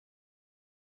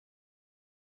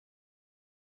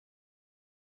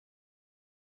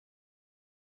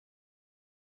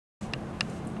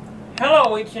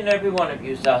Hello, each and every one of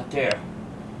you out there.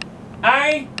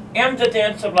 I am the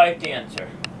Dance of Life dancer,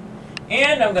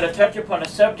 and I'm going to touch upon a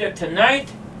subject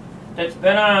tonight that's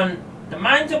been on the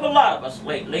minds of a lot of us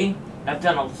lately. I've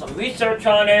done some research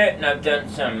on it, and I've done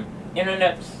some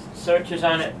internet searches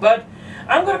on it, but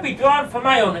I'm going to be drawing from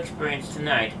my own experience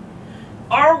tonight.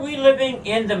 Are we living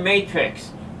in the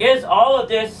Matrix? Is all of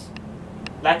this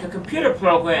like a computer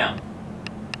program?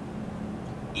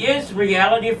 Is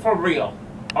reality for real?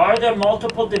 Are there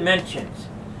multiple dimensions?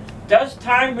 Does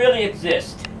time really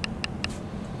exist?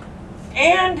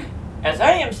 And as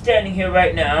I am standing here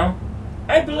right now,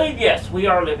 I believe yes, we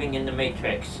are living in the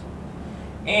Matrix.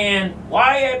 And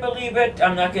why I believe it,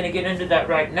 I'm not going to get into that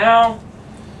right now.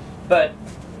 But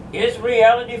is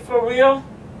reality for real?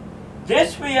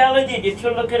 This reality that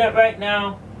you're looking at right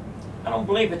now, I don't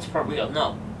believe it's for real,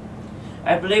 no.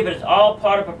 I believe it's all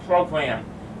part of a program.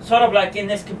 Sort of like in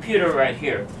this computer right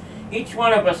here. Each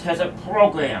one of us has a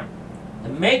program, the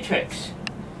Matrix.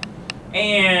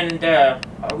 And are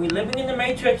we living in the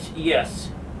Matrix? Yes.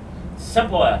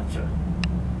 Simple answer.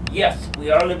 Yes,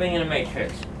 we are living in a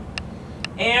Matrix.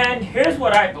 And here's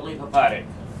what I believe about it.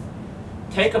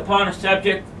 Take upon a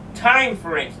subject, time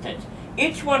for instance.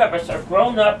 Each one of us are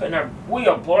grown up and we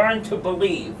are born to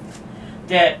believe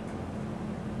that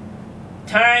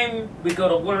time, we go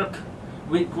to work,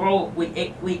 we grow, we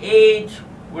age,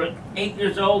 we're 8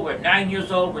 years old, we're 9 years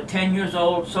old, we're 10 years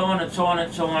old, so on and so on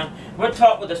and so on. We're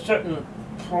taught with a certain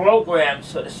program,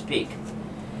 so to speak.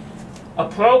 A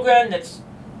program that's,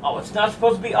 it's not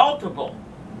supposed to be alterable.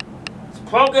 It's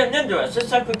programmed into us, just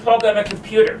like we program a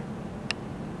computer.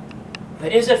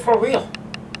 But is it for real?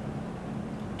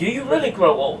 Do you really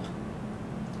grow old?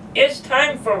 Is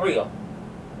time for real?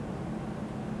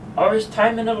 Or is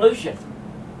time an illusion?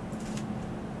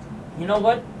 You know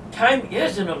what? Time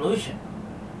is an illusion.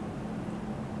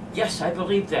 Yes, I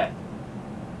believe that.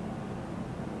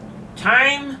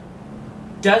 Time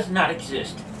does not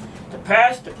exist. The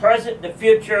past, the present, the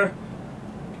future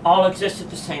all exist at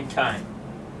the same time.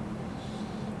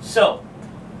 So,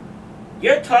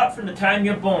 you're taught from the time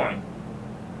you're born.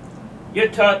 You're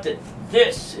taught that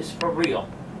this is for real.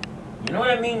 You know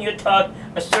what I mean? You're taught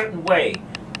a certain way.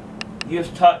 You're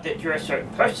taught that you're a certain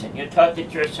person. You're taught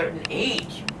that you're a certain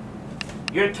age.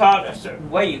 You're taught a certain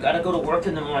way. You got to go to work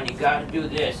in the morning. You got to do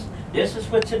this. This is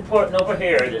what's important over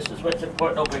here. This is what's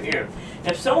important over here.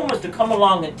 If someone was to come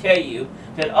along and tell you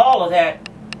that all of that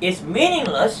is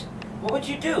meaningless, what would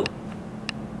you do?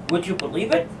 Would you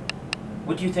believe it?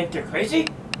 Would you think they're crazy?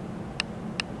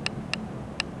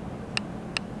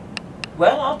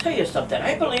 Well, I'll tell you something.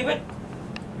 I believe it.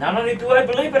 Not only do I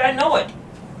believe it, I know it.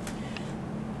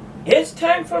 Is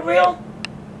time for real?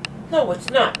 No, it's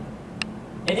not.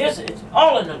 It isn't. It's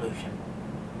all an illusion.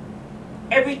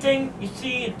 Everything you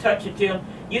see and touch and feel,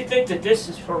 you think that this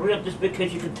is for real just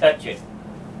because you can touch it.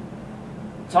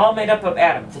 It's all made up of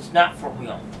atoms. It's not for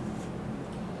real.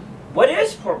 What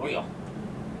is for real?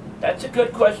 That's a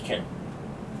good question.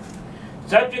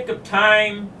 Subject of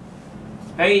time,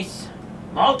 space,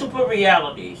 multiple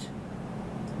realities.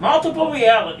 Multiple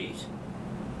realities.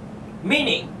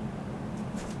 Meaning,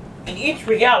 in each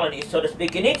reality, so to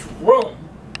speak, in each room,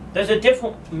 there's a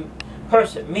different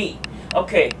person, me.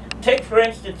 Okay, take for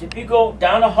instance, if you go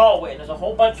down a hallway, and there's a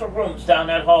whole bunch of rooms down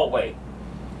that hallway,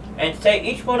 and say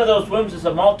each one of those rooms is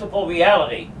a multiple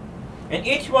reality, and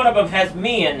each one of them has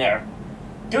me in there,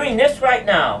 doing this right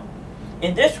now.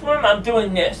 In this room, I'm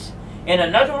doing this. In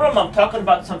another room, I'm talking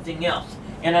about something else.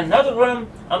 In another room,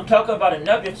 I'm talking about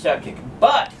another subject.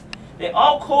 But they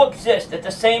all coexist at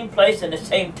the same place and the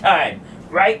same time,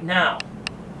 right now.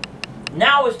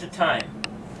 Now is the time.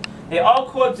 They all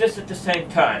coexist at the same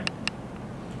time.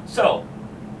 So,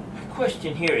 my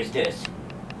question here is this.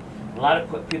 A lot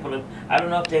of people have, I don't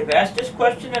know if they've asked this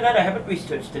question or not, I haven't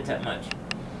researched it that much.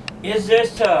 Is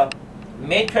this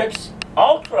Matrix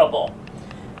alterable?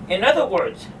 In other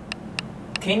words,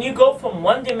 can you go from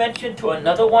one dimension to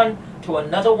another one, to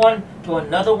another one, to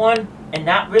another one, and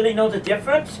not really know the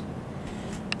difference?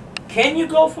 Can you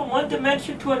go from one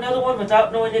dimension to another one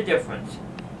without knowing the difference?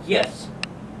 Yes.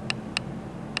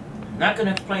 I'm not going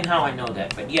to explain how I know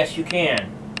that, but yes, you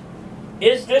can.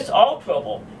 Is this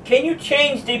alterable? Can you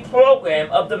change the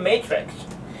program of the Matrix?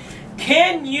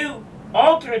 Can you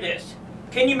alter this?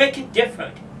 Can you make it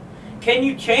different? Can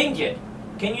you change it?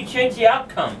 Can you change the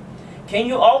outcome? Can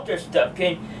you alter stuff?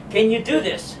 Can you do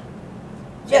this?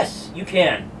 Yes, you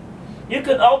can. You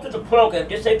can alter the program,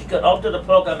 just like you can alter the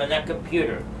program in that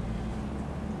computer.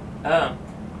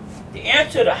 The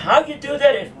answer to how you do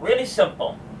that is really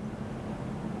simple.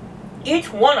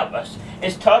 Each one of us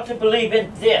is taught to believe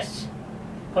in this.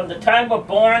 from the time we're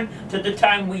born to the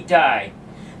time we die.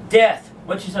 Death,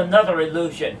 which is another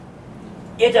illusion,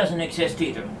 it doesn't exist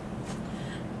either.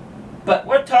 But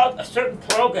we're taught a certain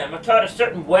program, we're taught a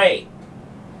certain way.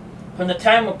 From the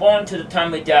time we're born to the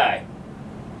time we die.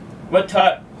 We're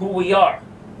taught who we are.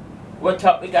 We're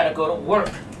taught we gotta go to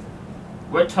work.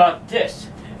 We're taught this,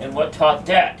 and we're taught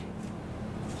that.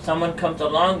 Someone comes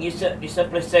along, you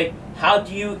simply say, how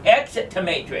do you exit the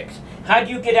matrix? How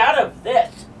do you get out of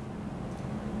this?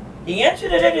 The answer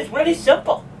to that is really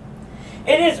simple.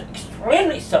 It is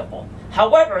extremely simple.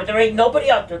 However, there ain't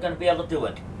nobody out there going to be able to do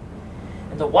it.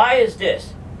 And the why is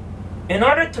this. In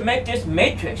order to make this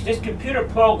matrix, this computer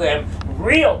program,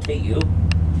 real to you,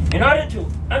 in order to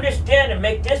understand and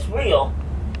make this real,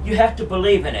 you have to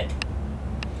believe in it.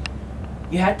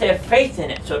 You have to have faith in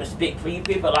it, so to speak, for you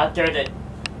people out there that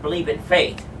believe in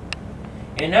faith.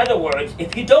 In other words,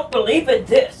 if you don't believe in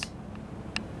this,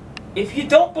 if you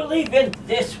don't believe in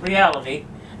this reality,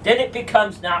 then it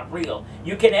becomes not real.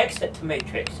 You can exit the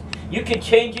matrix. You can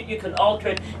change it, you can alter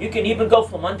it, you can even go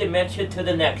from one dimension to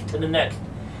the next, to the next,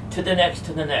 to the next,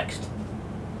 to the next.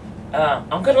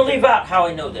 I'm going to leave out how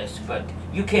I know this, but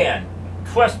you can.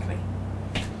 Trust me.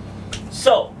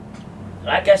 So,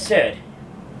 like I said,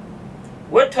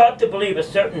 we're taught to believe a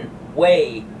certain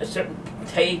way, a certain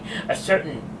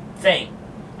thing,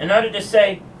 in order to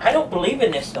say, I don't believe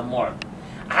in this no more.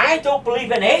 I don't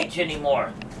believe in age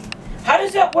anymore. How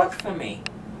does that work for me?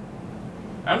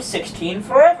 I'm 16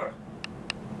 forever.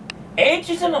 Age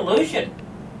is an illusion.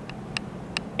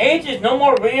 Age is no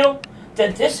more real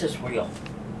than this is real.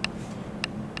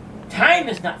 Time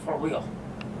is not for real.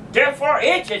 Therefore,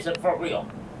 age isn't for real.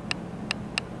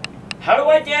 How do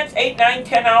I dance 8, 9,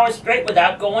 10 hours straight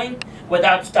without going,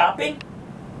 without stopping?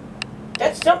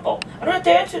 That's simple. I don't have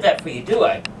to answer that for you, do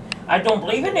I? I don't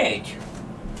believe in age.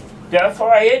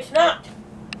 Therefore, I age not.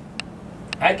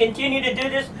 I continue to do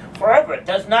this forever. It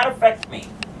does not affect me.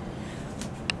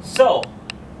 So,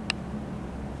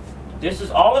 this is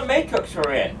all the matrix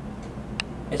we're in.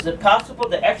 Is it possible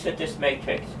to exit this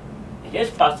matrix? It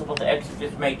is possible to exit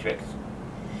this matrix.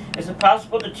 Is it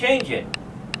possible to change it?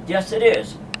 Yes, it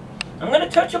is. I'm going to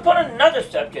touch upon another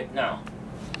subject now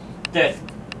that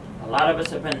a lot of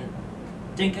us have been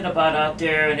thinking about out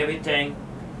there and everything,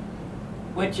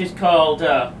 which is called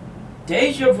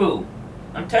deja vu.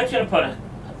 I'm touching upon a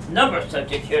number of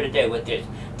subjects here today with this.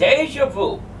 Deja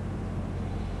vu.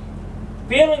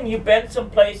 Feeling you've been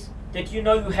someplace that you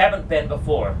know you haven't been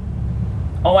before.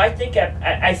 Oh, I think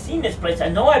I've seen this place. I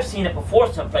know I've seen it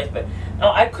before someplace, but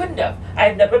no, I couldn't have.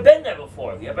 I've never been there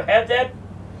before. Have you ever had that?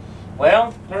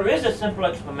 Well, there is a simple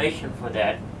explanation for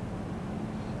that.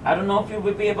 I don't know if you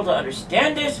would be able to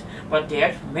understand this, but the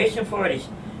explanation for it is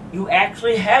you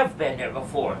actually have been there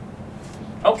before.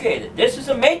 Okay, this is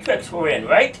a matrix we're in,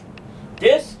 right?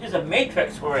 This is a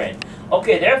matrix we're in.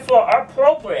 Okay, therefore our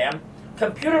program,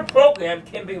 computer program,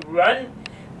 can be run,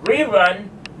 rerun,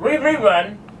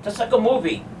 rerun, just like a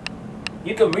movie.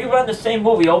 You can rerun the same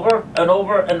movie over and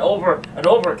over and over and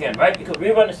over again, right? You can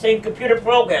rerun the same computer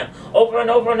program over and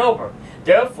over and over.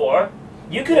 Therefore,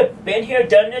 you could have been here,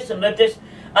 done this, and lived this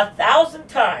 1,000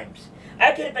 times.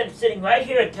 I could have been sitting right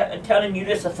here and telling you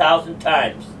this 1,000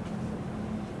 times.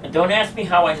 And don't ask me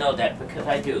how I know that, because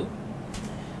I do.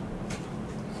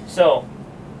 So,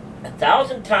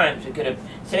 1,000 times we could have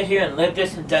sat here and lived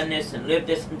this and done this and lived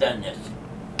this and done this.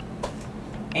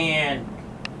 And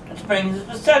let's bring this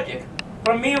to the subject.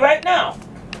 For me right now,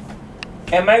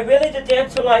 am I really the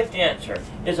Dancer Life dancer?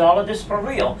 Is all of this for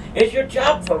real? Is your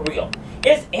job for real?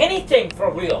 Is anything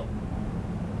for real?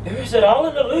 Or is it all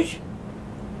an illusion?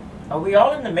 Are we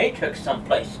all in the matrix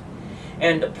someplace?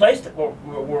 And the place that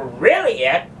we're really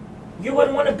at, you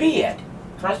wouldn't want to be at.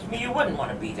 Trust me, you wouldn't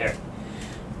want to be there.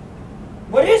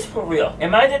 What is for real?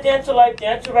 Am I the Dancer Life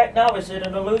dancer right now? Is it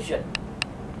an illusion?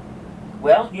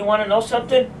 Well, you want to know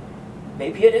something?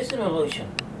 Maybe it is an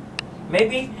illusion.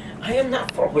 Maybe I am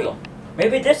not for real.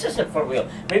 Maybe this isn't for real.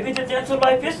 Maybe the Dancer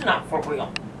Life is not for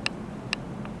real.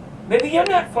 Maybe you're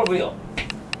not for real.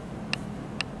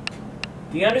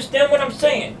 Do you understand what I'm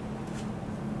saying?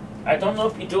 I don't know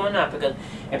if you do or not, because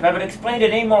if I would explain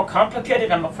it any more complicated,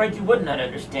 I'm afraid you would not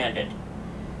understand it.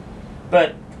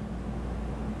 But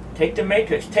take the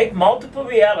matrix. Take multiple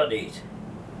realities.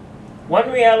 One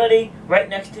reality right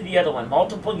next to the other one.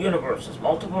 Multiple universes,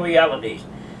 multiple realities.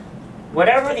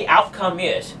 Whatever the outcome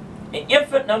is, an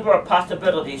infinite number of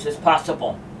possibilities is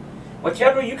possible.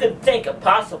 Whichever you can think of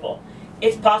possible,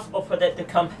 it's possible for that to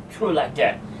come true like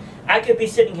that. I could be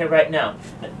sitting here right now.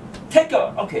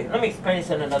 Okay, let me explain this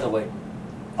in another way.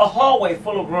 A hallway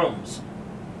full of rooms.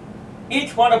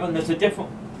 Each one of them, there's a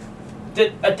different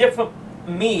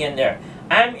me in there.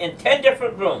 I'm in 10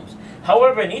 different rooms.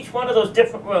 However, in each one of those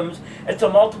different rooms, it's a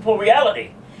multiple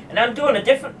reality. And I'm doing a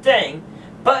different thing,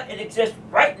 but it exists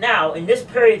right now in this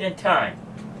period in time.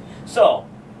 So,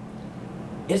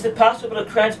 is it possible to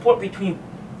transport between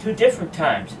two different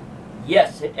times?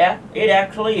 Yes, it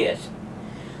actually is.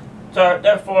 So,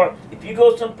 therefore, if you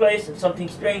go someplace and something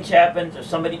strange happens, or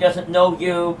somebody doesn't know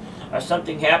you, or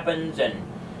something happens, and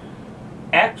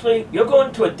actually, you're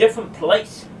going to a different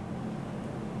place,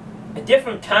 a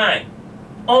different time,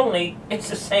 only it's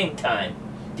the same time.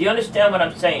 Do you understand what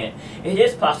I'm saying? It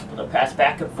is possible to pass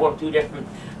back and forth through different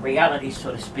realities,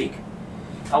 so to speak.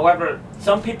 However,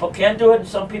 some people can do it and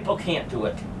some people can't do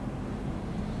it.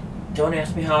 Don't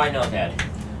ask me how I know that.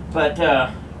 But,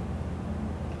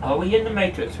 are we in the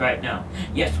Matrix right now?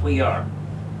 Yes, we are.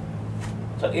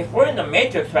 So if we're in the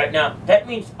Matrix right now, that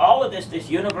means all of this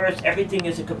universe, everything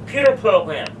is a computer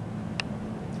program.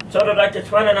 Sort of like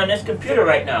it's running on this computer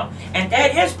right now. And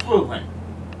that is proven.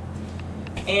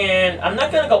 And I'm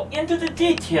not going to go into the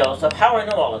details of how I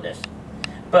know all of this.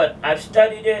 But I've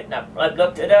studied it, and I've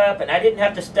looked it up, and I didn't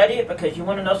have to study it because you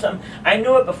want to know something? I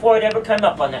knew it before it ever came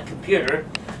up on that computer.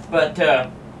 But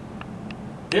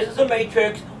this is a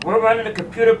matrix. We're running a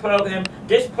computer program.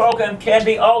 This program can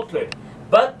be altered.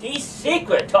 But the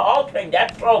secret to altering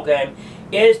that program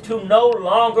is to no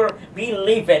longer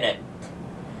believe in it.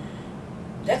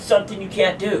 That's something you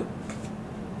can't do.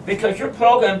 Because you're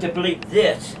programmed to believe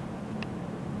this.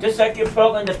 Just like you're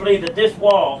programmed to believe that this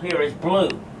wall here is blue.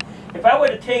 If I were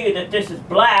to tell you that this is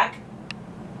black,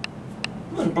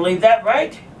 you wouldn't believe that,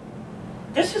 right?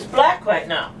 This is black right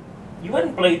now. You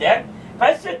wouldn't believe that. If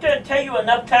I sit there and tell you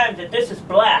enough times that this is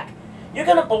black, you're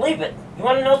going to believe it. You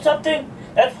want to know something?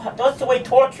 That's the way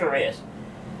torture is.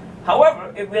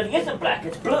 However, it really isn't black,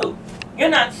 it's blue. You're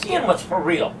not seeing what's for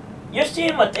real. You're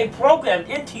seeing what they programmed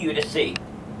into you to see.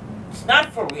 It's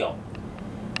not for real.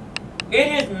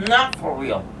 It is not for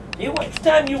real. Each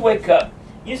time you wake up,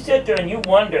 you sit there and you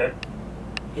wonder,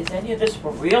 is any of this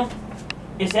for real?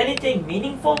 Is anything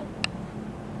meaningful?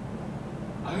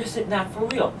 Or is it not for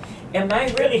real? Am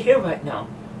I really here right now?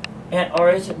 Or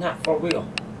is it not for real?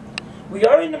 We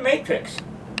are in the Matrix.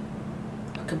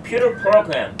 A computer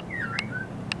program.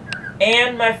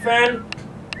 And my friend,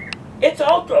 it's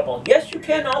alterable. Yes, you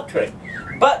can alter it.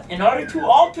 But in order to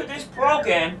alter this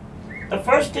program, the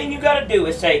first thing you got to do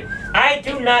is say, I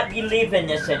do not believe in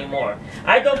this anymore.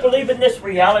 I don't believe in this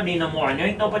reality no more. And there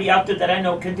ain't nobody out there that I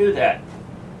know can do that.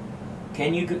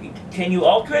 Can you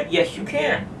alter it? Yes, you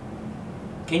can.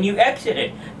 Can you exit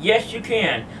it? Yes, you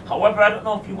can. However, I don't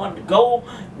know if you want to go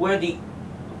where the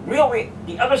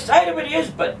other side of it is,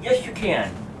 but yes, you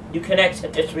can. You can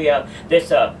exit this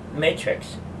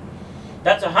matrix.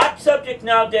 That's a hot subject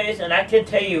nowadays, and I can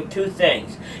tell you two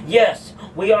things. Yes,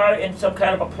 we are in some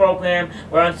kind of a program.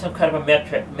 We're on some kind of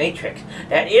a matrix.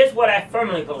 That is what I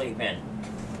firmly believe in.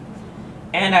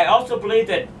 And I also believe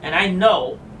that, and I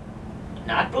know,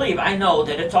 not believe, I know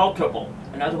that it's alterable.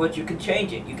 In other words, you can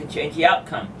change it. You can change the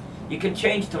outcome. You can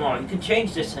change tomorrow. You can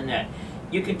change this and that.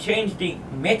 You can change the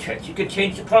matrix. You can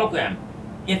change the program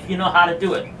if you know how to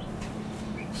do it.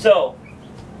 So,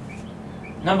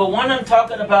 number one, I'm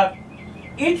talking about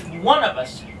each one of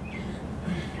us.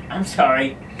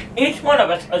 Each one of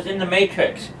us is in the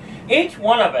matrix. Each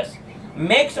one of us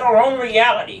makes our own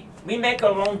reality. We make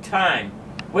our own time.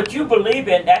 What you believe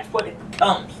in, that's what it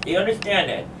becomes. Do you understand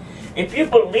that? If you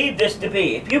believe this to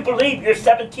be, if you believe you're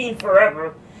 17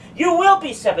 forever, you will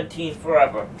be 17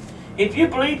 forever. If you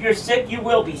believe you're sick, you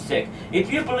will be sick.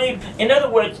 If you believe, in other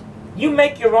words, you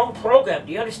make your own program.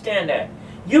 Do you understand that?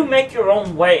 You make your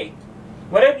own way.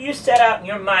 Whatever you set out in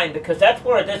your mind, because that's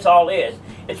where this all is.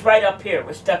 It's right up here.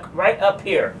 We're stuck right up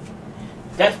here.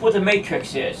 That's where the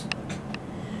matrix is.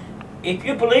 If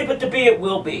you believe it to be, it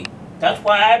will be. That's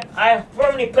why I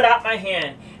firmly put out my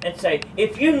hand and say,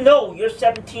 if you know you're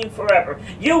 17 forever,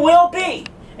 you will be.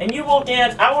 And you will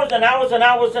dance hours and hours and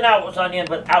hours and hours on end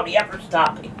without ever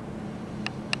stopping.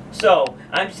 So,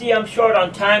 I'm short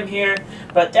on time here,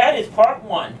 but that is part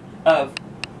one of,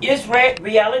 is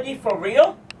reality for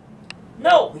real?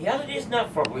 No, reality is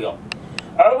not for real.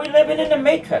 Are we living in the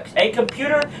matrix, a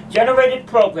computer-generated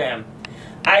program?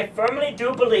 I firmly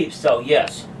do believe so,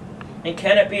 yes. And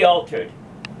can it be altered?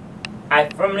 I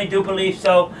firmly do believe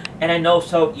so, and I know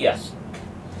so, yes.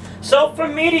 So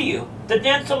from me to you, the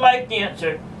Dancer Life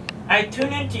Dancer, I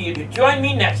tune in to you to join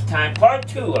me next time, part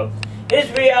two of, is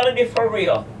reality for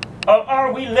real? Or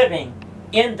are we living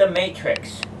in the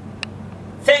matrix?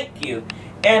 Thank you,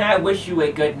 and I wish you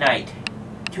a good night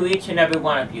to each and every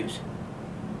one of you.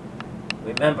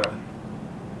 Remember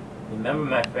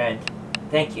my friend,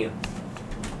 thank you.